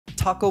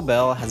Taco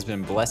Bell has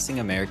been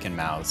blessing American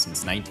mouths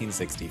since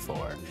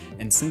 1964,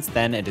 and since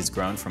then it has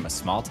grown from a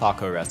small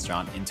taco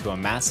restaurant into a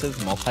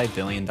massive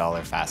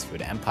multi-billion-dollar fast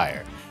food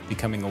empire,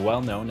 becoming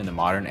well-known in the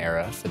modern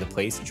era for the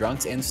place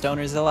drunks and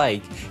stoners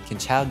alike can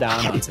chow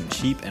down on some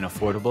cheap and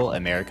affordable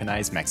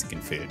Americanized Mexican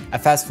food. A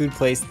fast food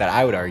place that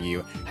I would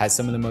argue has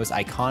some of the most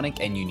iconic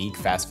and unique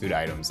fast food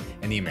items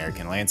in the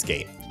American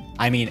landscape.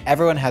 I mean,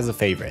 everyone has a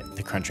favorite: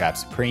 the Crunchwrap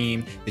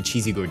Supreme, the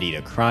Cheesy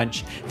Gordita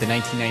Crunch, the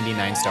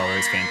 1999 Star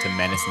Wars Phantom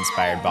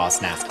Menace-inspired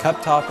Boss Nass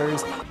Cup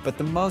Toppers, but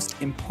the most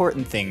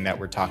important thing that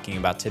we're talking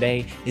about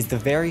today is the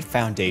very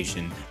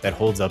foundation that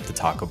holds up the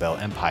Taco Bell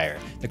empire,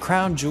 the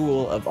crown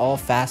jewel of all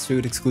fast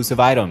food exclusive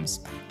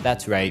items.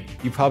 That's right,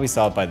 you probably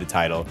saw it by the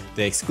title,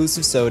 the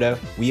exclusive soda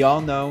we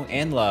all know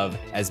and love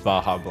as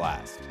Baja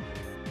Blast.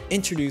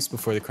 Introduced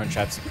before the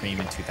Crunchwrap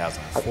Supreme in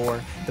 2004,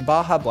 the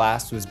Baja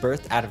Blast was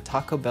birthed out of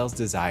Taco Bell's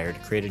desire to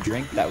create a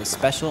drink that was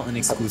special and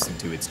exclusive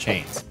to its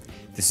chains.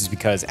 This is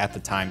because at the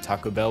time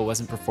Taco Bell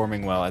wasn't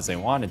performing well as they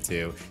wanted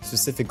to,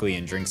 specifically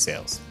in drink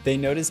sales. They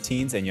noticed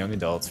teens and young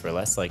adults were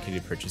less likely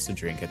to purchase a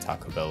drink at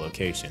Taco Bell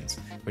locations,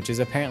 which is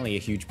apparently a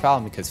huge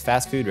problem because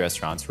fast food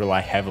restaurants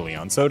rely heavily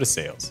on soda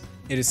sales.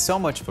 It is so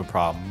much of a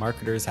problem,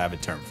 marketers have a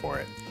term for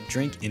it: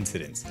 drink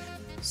incidents.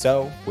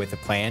 So, with a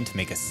plan to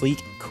make a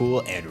sleek,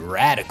 cool, and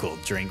radical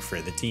drink for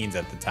the teens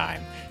at the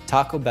time,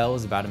 Taco Bell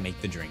was about to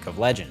make the drink of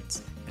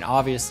legends. And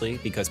obviously,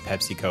 because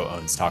PepsiCo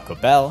owns Taco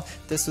Bell,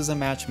 this was a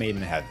match made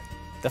in heaven.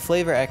 The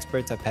flavor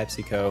experts at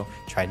PepsiCo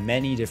tried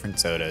many different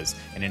sodas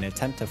in an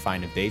attempt to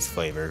find a base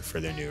flavor for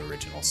their new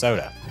original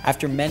soda.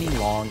 After many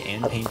long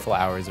and painful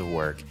hours of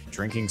work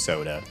drinking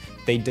soda,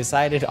 they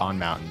decided on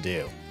Mountain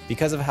Dew,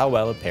 because of how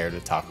well it paired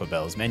with Taco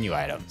Bell's menu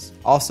items.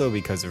 Also,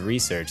 because of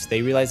research,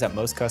 they realized that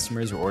most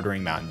customers were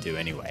ordering Mountain Dew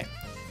anyway.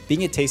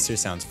 Being a taster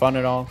sounds fun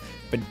and all,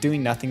 but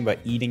doing nothing but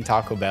eating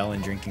Taco Bell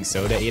and drinking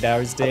soda 8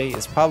 hours a day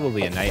is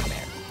probably a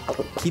nightmare.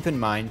 Keep in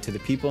mind, to the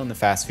people in the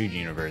fast food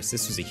universe,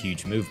 this was a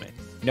huge movement.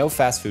 No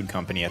fast food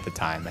company at the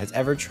time has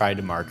ever tried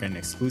to market an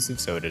exclusive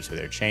soda to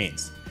their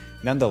chains.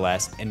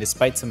 Nonetheless, and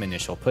despite some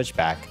initial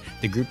pushback,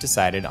 the group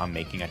decided on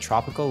making a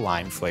tropical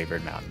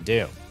lime-flavored Mountain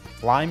Dew.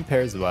 Lime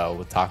pairs well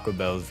with Taco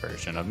Bell's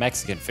version of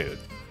Mexican food,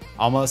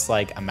 almost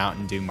like a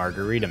Mountain Dew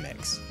margarita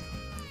mix.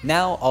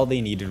 Now all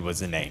they needed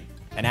was a name,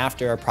 and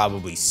after a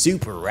probably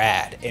super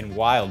rad and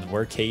wild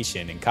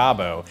workation in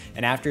Cabo,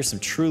 and after some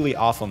truly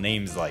awful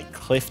names like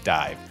Cliff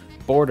Dive,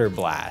 Border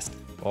Blast,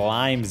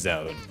 Lime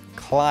Zone,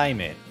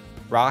 Climate,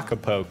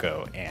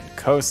 Rocapoco, and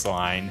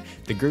Coastline,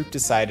 the group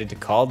decided to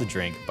call the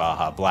drink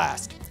Baja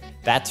Blast.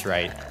 That's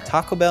right,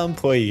 Taco Bell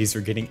employees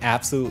were getting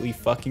absolutely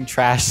fucking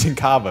trashed in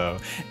Cabo,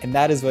 and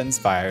that is what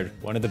inspired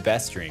one of the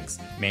best drinks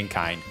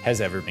mankind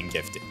has ever been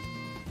gifted.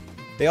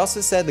 They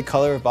also said the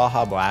color of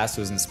Baja Blast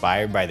was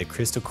inspired by the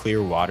crystal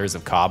clear waters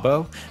of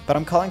Cabo, but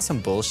I'm calling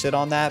some bullshit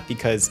on that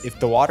because if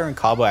the water in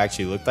Cabo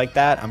actually looked like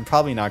that, I'm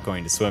probably not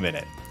going to swim in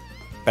it.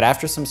 But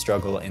after some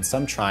struggle and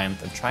some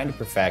triumph of trying to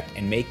perfect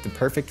and make the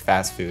perfect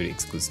fast food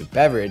exclusive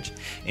beverage,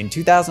 in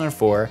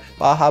 2004,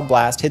 Baja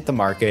Blast hit the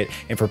market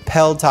and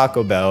propelled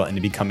Taco Bell into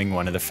becoming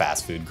one of the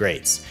fast food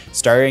greats,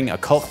 starting a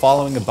cult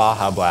following of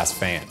Baja Blast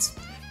fans.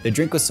 The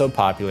drink was so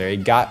popular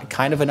it got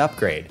kind of an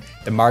upgrade.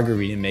 The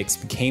margarita mix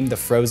became the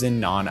frozen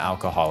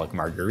non-alcoholic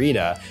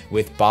margarita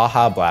with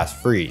Baja Blast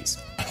Freeze.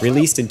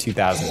 Released in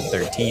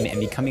 2013 and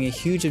becoming a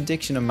huge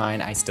addiction of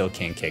mine I still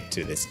can't kick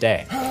to this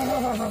day.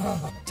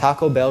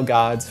 Taco Bell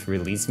gods,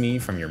 release me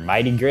from your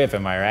mighty grip,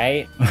 am I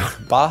right?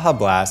 Baja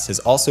Blast has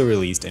also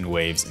released in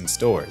waves in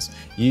stores,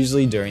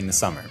 usually during the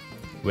summer.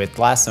 With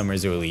last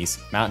summer's release,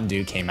 Mountain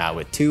Dew came out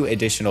with 2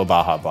 additional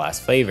Baja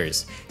Blast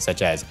flavors,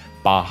 such as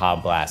Baja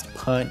Blast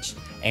Punch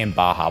and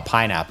Baja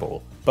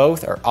Pineapple.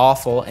 Both are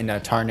awful and a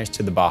tarnish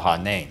to the Baja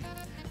name.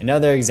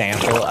 Another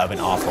example of an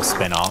awful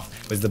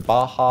spin-off was the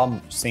Baja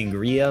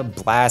Sangria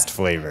Blast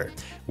flavor,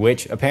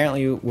 which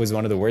apparently was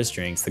one of the worst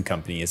drinks the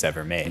company has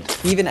ever made.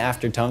 Even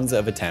after tons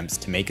of attempts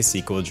to make a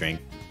sequel drink,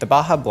 the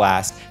Baja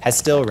Blast has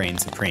still reigned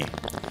supreme,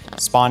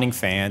 spawning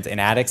fans and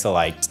addicts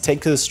alike to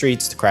take to the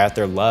streets to cry out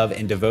their love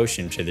and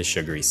devotion to the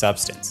sugary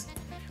substance.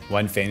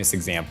 One famous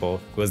example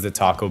was the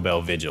Taco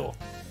Bell Vigil.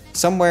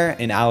 Somewhere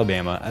in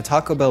Alabama, a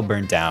Taco Bell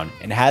burnt down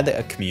and had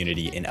a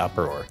community in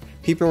uproar.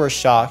 People were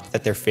shocked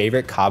that their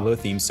favorite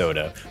Cabo-themed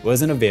soda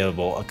wasn't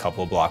available a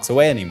couple blocks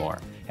away anymore,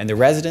 and the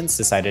residents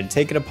decided to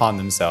take it upon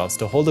themselves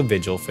to hold a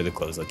vigil for the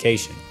closed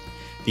location.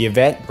 The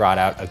event brought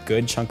out a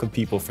good chunk of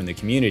people from the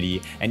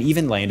community and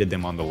even landed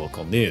them on the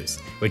local news,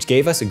 which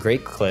gave us a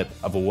great clip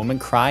of a woman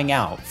crying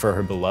out for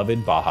her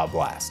beloved Baja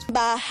Blast.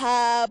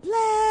 Baja Blast,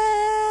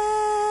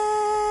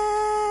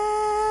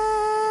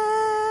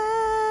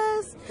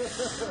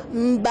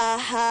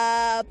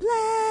 Baja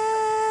Blast,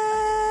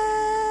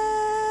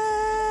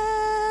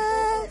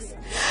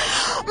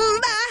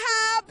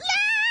 Baja Blast.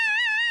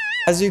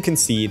 As you can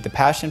see, the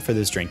passion for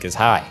this drink is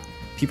high.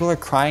 People are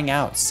crying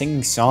out,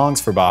 singing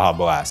songs for Baja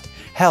Blast.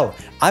 Hell,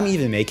 I'm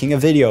even making a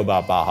video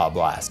about Baja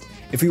Blast.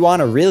 If you want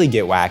to really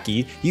get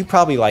wacky, you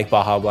probably like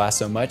Baja Blast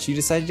so much you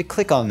decided to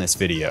click on this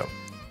video.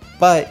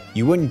 But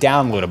you wouldn't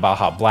download a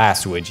Baja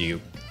Blast, would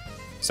you?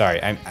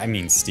 Sorry, I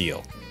mean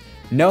steel.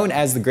 Known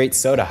as the Great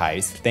Soda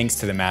Heist, thanks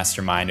to the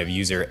mastermind of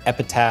user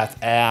Epitaph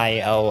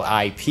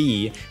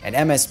ILIP,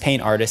 an MS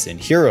Paint artist and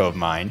hero of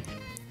mine,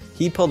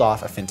 he pulled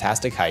off a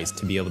fantastic heist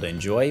to be able to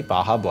enjoy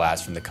Baja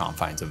Blast from the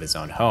confines of his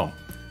own home.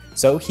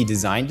 So he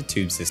designed a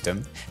tube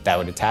system that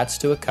would attach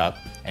to a cup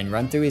and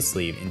run through his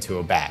sleeve into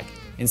a bag.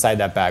 Inside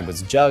that bag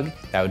was a jug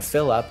that would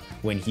fill up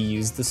when he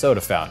used the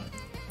soda fountain.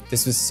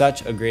 This was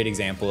such a great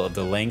example of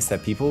the lengths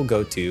that people will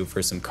go to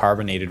for some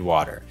carbonated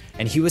water,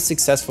 and he was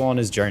successful on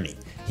his journey.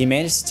 He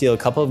managed to steal a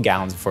couple of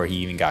gallons before he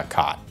even got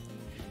caught.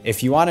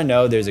 If you want to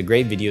know, there's a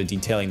great video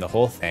detailing the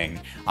whole thing.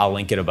 I'll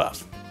link it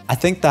above. I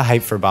think the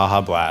hype for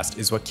Baja Blast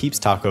is what keeps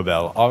Taco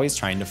Bell always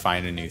trying to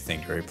find a new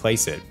thing to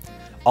replace it.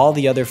 All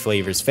the other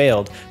flavors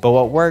failed, but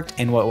what worked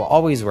and what will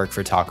always work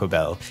for Taco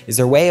Bell is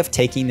their way of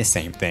taking the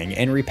same thing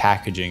and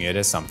repackaging it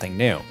as something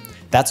new.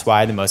 That's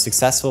why the most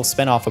successful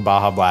spin-off of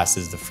Baja Blast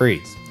is the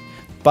Freeze.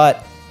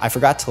 But I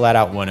forgot to let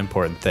out one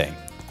important thing.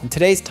 In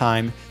today's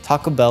time,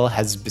 Taco Bell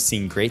has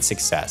seen great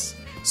success.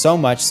 So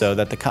much so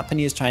that the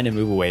company is trying to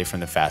move away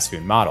from the fast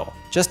food model,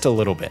 just a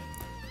little bit.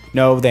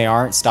 No, they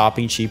aren't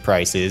stopping cheap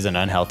prices and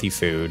unhealthy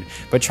food,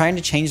 but trying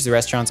to change the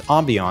restaurant's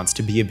ambiance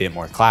to be a bit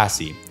more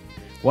classy.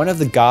 One of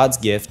the God's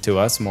gift to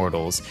us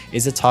mortals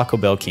is a Taco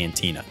Bell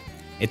cantina.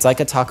 It's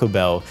like a Taco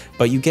Bell,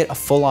 but you get a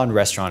full-on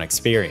restaurant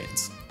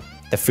experience.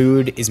 The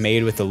food is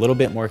made with a little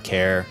bit more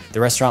care,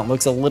 the restaurant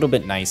looks a little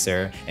bit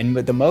nicer, and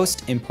the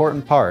most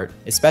important part,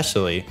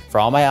 especially for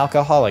all my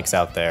alcoholics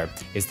out there,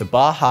 is the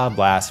Baja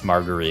Blast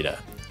Margarita.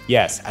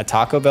 Yes, at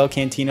Taco Bell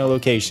Cantina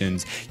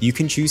locations, you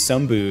can choose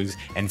some booze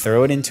and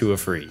throw it into a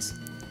freeze.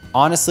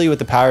 Honestly, with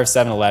the power of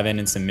 7-Eleven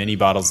and some mini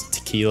bottles of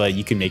tequila,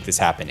 you can make this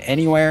happen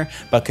anywhere,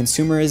 but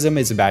consumerism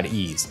is about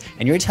ease.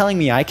 And you're telling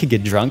me I could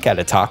get drunk at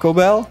a Taco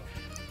Bell?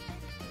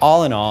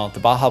 All in all, the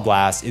Baja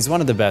Blast is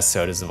one of the best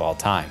sodas of all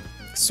time.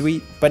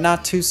 Sweet, but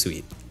not too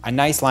sweet. A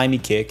nice limey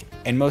kick,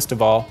 and most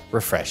of all,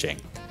 refreshing.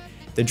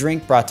 The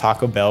drink brought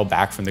Taco Bell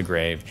back from the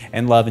grave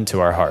and love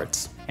into our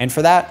hearts. And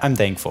for that, I'm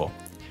thankful.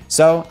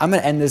 So I'm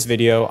gonna end this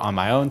video on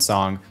my own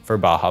song for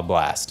Baja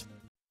Blast.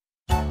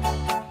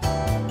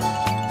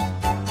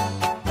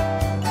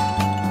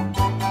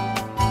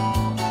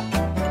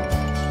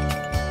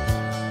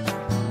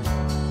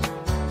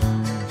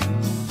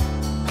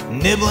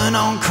 Nibbling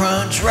on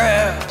crunch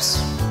wraps,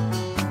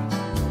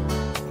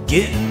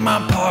 getting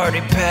my party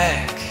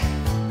pack.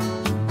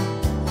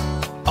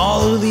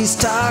 All of these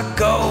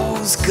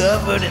tacos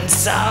covered in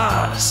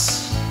sauce.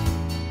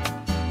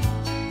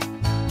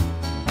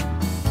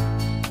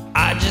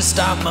 I just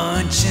stop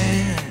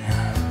munching,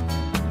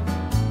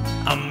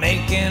 I'm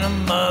making a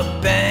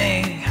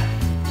mukbang.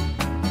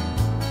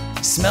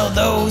 Smell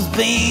those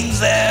beans,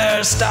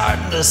 they're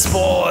starting to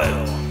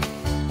spoil.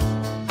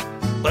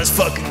 Let's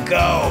fucking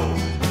go.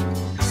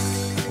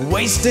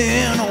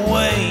 Wasting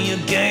away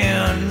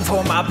again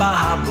for my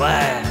Baja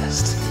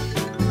Blast.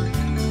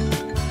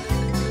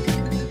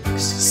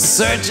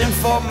 Searching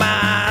for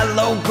my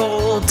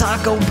local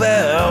Taco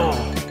Bell.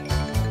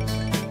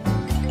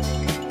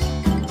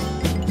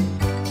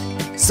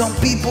 Some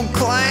people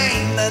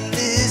claim that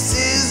this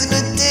is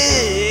an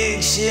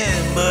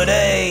addiction, but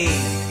hey,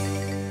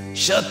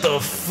 shut the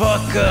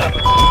fuck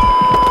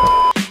up.